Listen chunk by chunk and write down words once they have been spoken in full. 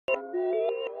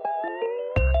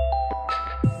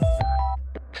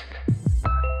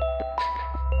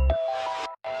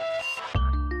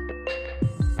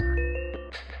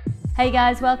Hey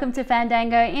guys, welcome to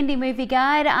Fandango Indie Movie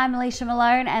Guide. I'm Alicia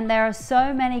Malone, and there are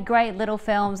so many great little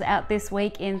films out this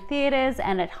week in theatres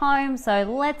and at home, so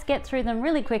let's get through them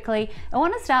really quickly. I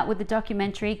want to start with a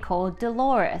documentary called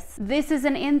Dolores. This is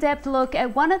an in-depth look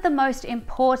at one of the most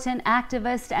important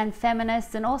activists and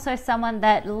feminists, and also someone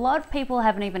that a lot of people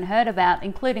haven't even heard about,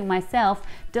 including myself,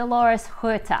 Dolores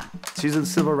Hoult. She's a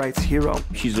civil rights hero.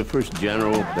 She's the first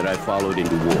general that I followed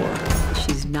into war.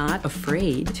 She's not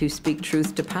afraid to speak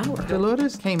truth to power.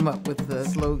 Dolores came up with the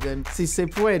slogan, "Si se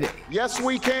puede." Yes,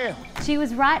 we can. She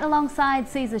was right alongside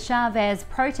Cesar Chavez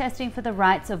protesting for the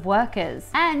rights of workers.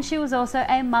 And she was also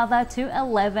a mother to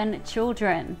 11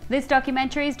 children. This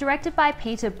documentary is directed by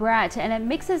Peter Bratt, and it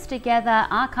mixes together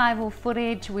archival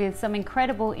footage with some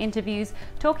incredible interviews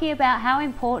talking about how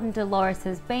important Dolores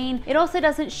has been. It also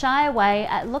doesn't shy away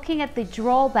at looking at the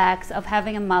drawbacks of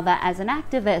having a mother as an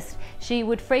activist. She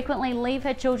would frequently leave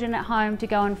her children at home to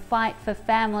go and fight for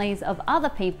families of other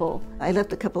people. I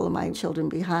left a couple of my children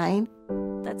behind.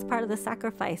 That's part of the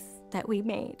sacrifice that we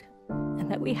made and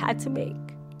that we had to make.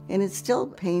 And it still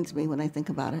pains me when I think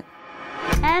about it.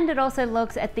 And it also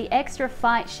looks at the extra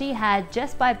fight she had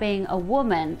just by being a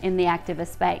woman in the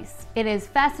activist space. It is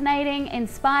fascinating,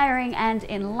 inspiring, and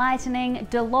enlightening.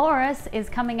 Dolores is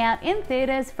coming out in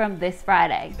theaters from this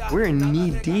Friday. We're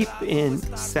knee-deep in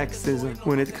sexism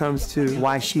when it comes to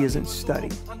why she isn't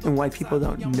studied and why people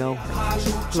don't know her.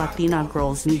 Latina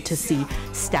girls need to see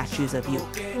statues of you.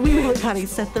 We really gotta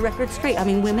set the record straight. I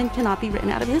mean, women cannot be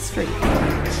written out of history.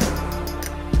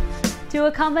 To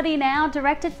a comedy now,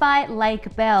 directed by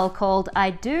Lake Bell, called I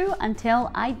Do Until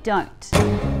I Don't.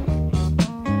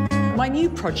 My new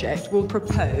project will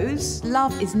propose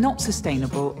love is not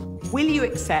sustainable. Will you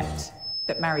accept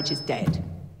that marriage is dead?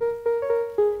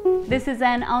 This is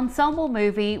an ensemble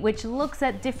movie which looks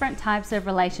at different types of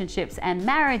relationships and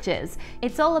marriages.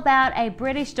 It's all about a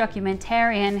British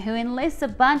documentarian who enlists a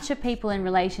bunch of people in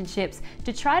relationships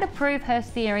to try to prove her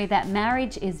theory that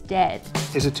marriage is dead.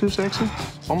 Is it too sexy?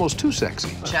 Almost too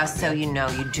sexy. Just so you know,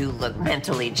 you do look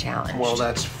mentally challenged. Well,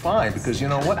 that's fine, because you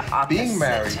know what? Being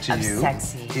married to you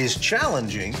sexy is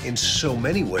challenging in so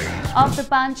many ways. Of the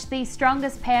bunch, the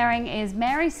strongest pairing is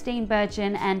Mary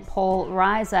Steenburgen and Paul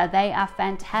Reiser. They are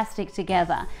fantastic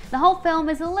together. The whole film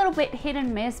is a little bit hit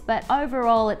and miss, but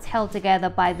overall it's held together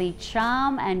by the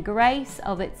charm and grace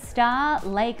of its star,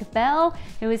 Lake Bell,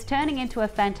 who is turning into a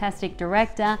fantastic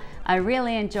director. I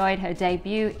really enjoyed her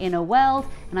debut, Inner World,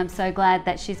 and I'm so glad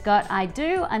that she's got I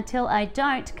Do Until I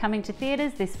Don't coming to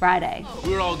theaters this Friday.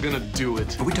 We're all gonna do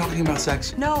it. Are we talking about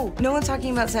sex? No, no one's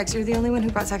talking about sex. You're the only one who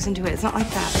brought sex into it. It's not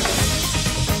like that.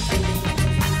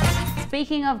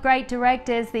 Speaking of great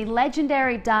directors, the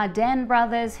legendary Dardenne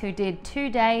brothers, who did 2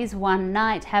 Days, One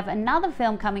Night, have another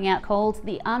film coming out called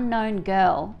The Unknown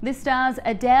Girl. This stars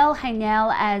Adele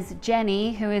Haenel as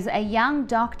Jenny, who is a young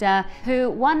doctor who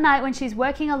one night when she's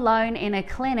working alone in a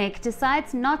clinic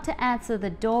decides not to answer the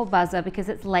door buzzer because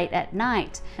it's late at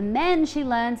night. And then she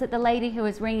learns that the lady who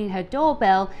was ringing her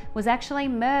doorbell was actually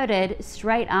murdered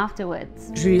straight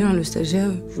afterwards. Julien, le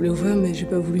stagiaire, voulait ouvrir, mais j'ai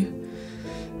pas voulu.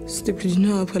 C'était plus d'une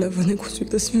heure après la fin des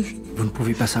consultations. Vous ne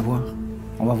pouvez pas savoir.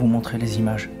 On va vous montrer les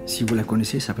images. Si vous la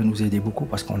connaissez, ça peut nous aider beaucoup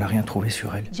parce qu'on n'a rien trouvé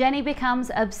sur elle. Jenny becomes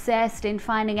obsessed in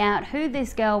finding out who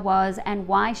this girl was and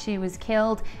why she was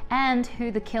killed and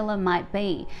who the killer might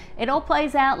be. It all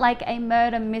plays out like a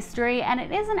murder mystery, and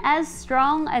it isn't as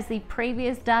strong as the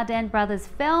previous Dardenne brothers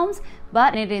films,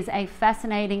 but it is a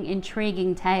fascinating,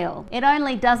 intriguing tale. It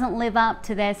only doesn't live up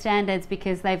to their standards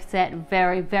because they've set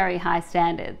very, very high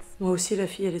standards. Moi aussi, la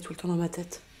fille, elle est tout le temps dans ma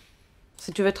tête.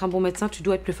 Si tu veux être un bon médecin, tu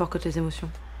dois être plus fort que tes émotions.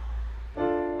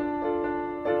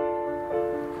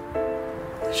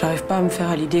 J'arrive pas à me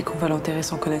faire à l'idée qu'on va l'enterrer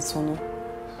sans connaître son nom.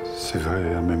 C'est vrai,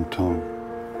 et en même temps,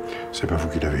 c'est pas vous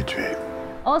qui l'avez tué.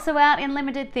 Also out in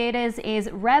limited theatres is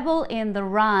Rebel in the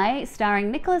Rye,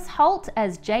 starring Nicholas Hoult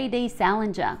as J.D.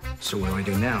 Salinger. So what do I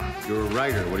do now? You're a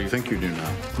writer. What do you think you do now?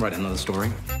 Write another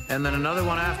story. And then another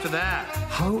one after that.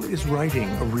 How is writing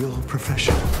a real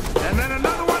profession? And then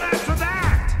another one after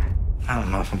that! I don't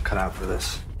know if I'm cut out for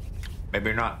this. Maybe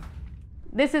you're not.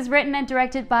 This is written and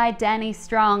directed by Danny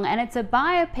Strong, and it's a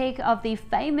biopic of the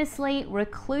famously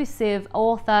reclusive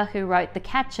author who wrote The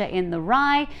Catcher in the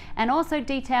Rye, and also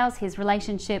details his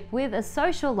relationship with a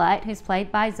socialite who's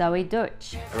played by Zoe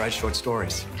Deutsch. I write short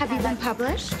stories. Have you been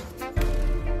published?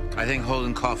 I think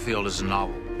Holden Caulfield is a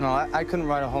novel. No, I couldn't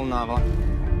write a whole novel.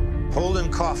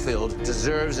 Holden Caulfield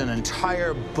deserves an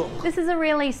entire book. This is a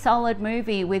really solid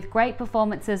movie with great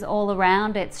performances all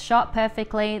around. It's shot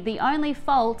perfectly. The only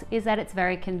fault is that it's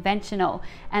very conventional,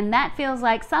 and that feels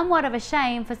like somewhat of a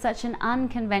shame for such an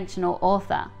unconventional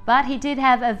author. But he did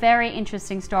have a very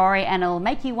interesting story, and it'll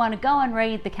make you want to go and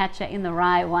read The Catcher in the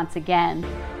Rye once again.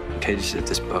 The pages of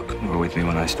this book were with me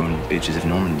when I stormed the beaches of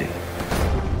Normandy.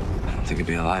 I don't think I'd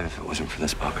be alive if it wasn't for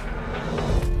this book.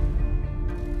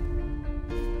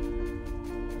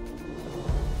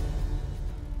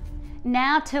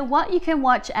 Now to what you can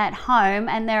watch at home,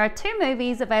 and there are 2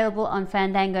 movies available on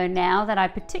Fandango now that I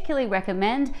particularly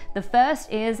recommend. The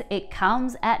first is It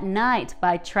Comes at Night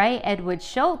by Trey Edward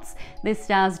Schultz. This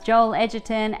stars Joel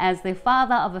Edgerton as the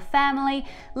father of a family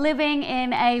living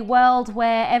in a world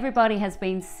where everybody has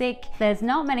been sick. There's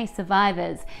not many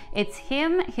survivors. It's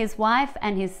him, his wife,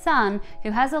 and his son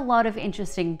who has a lot of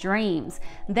interesting dreams.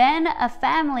 Then a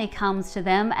family comes to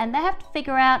them and they have to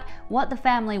figure out what the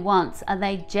family wants. Are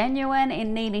they genuine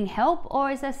in needing help, or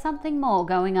is there something more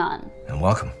going on? And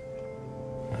welcome.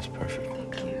 That's perfect.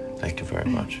 Thank you. Thank you very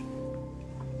much.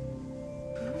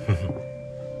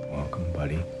 Welcome,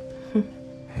 buddy.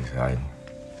 He's hiding.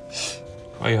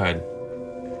 Why are you hiding?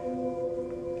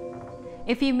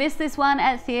 If you miss this one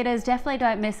at theaters, definitely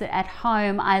don't miss it at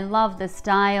home. I love the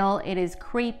style. It is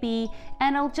creepy,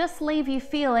 and it'll just leave you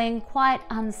feeling quite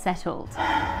unsettled.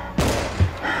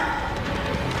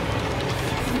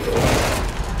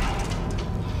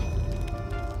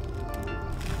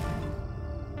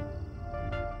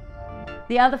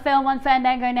 The other film on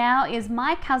Fandango now is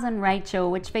My Cousin Rachel,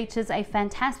 which features a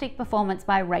fantastic performance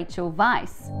by Rachel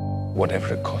Weisz.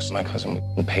 Whatever it cost my cousin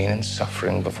in pain and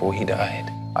suffering before he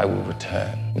died, I will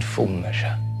return in full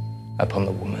measure upon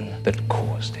the woman that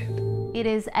caused it. It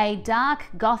is a dark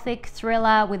gothic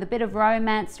thriller with a bit of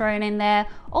romance thrown in there.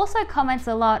 Also comments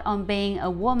a lot on being a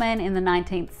woman in the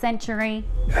 19th century.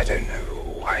 I don't know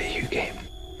why you came.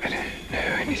 I don't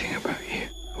know anything about you.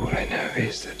 All I know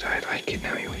is that I like it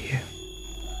now you're here.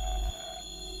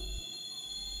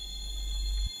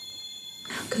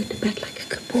 Go to bed like a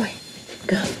good boy.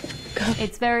 Go.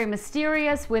 It's very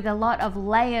mysterious with a lot of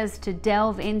layers to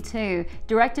delve into.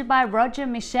 Directed by Roger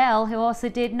Michell, who also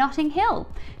did Notting Hill.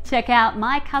 Check out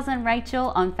My Cousin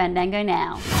Rachel on Fandango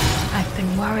now. I've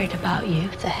been worried about you.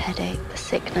 The headache, the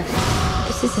sickness.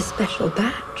 This is a special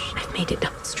batch. I've made it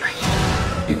double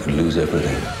strength. You could lose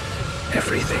everything.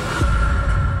 Everything.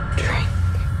 Drink.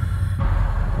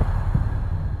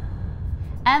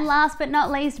 And last but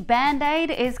not least,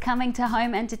 Band-Aid is coming to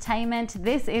home entertainment.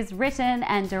 This is written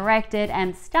and directed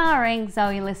and starring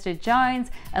Zoe Lister-Jones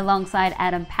alongside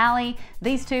Adam Pally.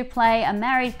 These two play a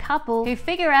married couple who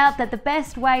figure out that the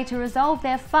best way to resolve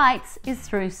their fights is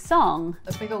through song.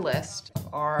 Let's make a list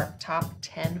of our top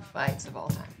 10 fights of all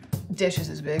time. Dishes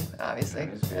is big, obviously.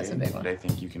 That's a big one. But I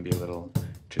think you can be a little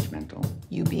judgmental.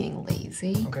 You being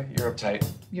lazy. Okay, you're uptight.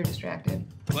 You're distracted.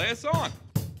 Play a song.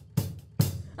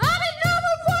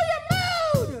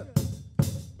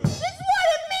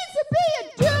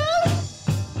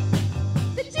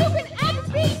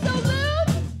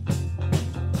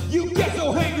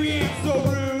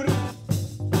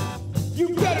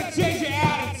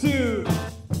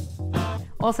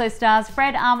 Also stars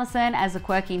Fred Armisen as a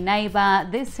quirky neighbour.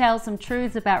 This tells some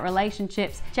truths about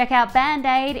relationships. Check out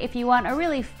Band-Aid if you want a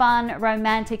really fun,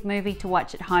 romantic movie to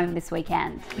watch at home this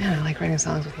weekend. Man, I like writing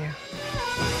songs with you.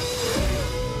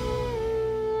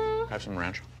 Have some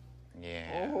ranch.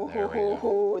 Yeah,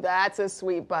 Oh, that's a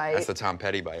sweet bite. that's the Tom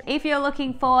Petty bite. If you're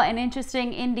looking for an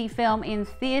interesting indie film in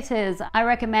theatres, I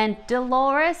recommend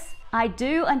Dolores, I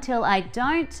Do Until I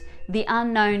Don't, The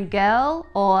Unknown Girl,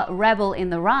 or Rebel in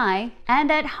the Rye. And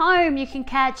at home you can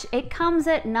catch It Comes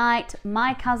at Night,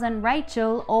 My Cousin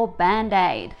Rachel, or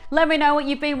Band-Aid. Let me know what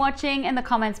you've been watching in the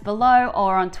comments below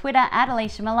or on Twitter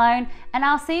 @Alicia Malone, and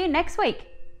I'll see you next week.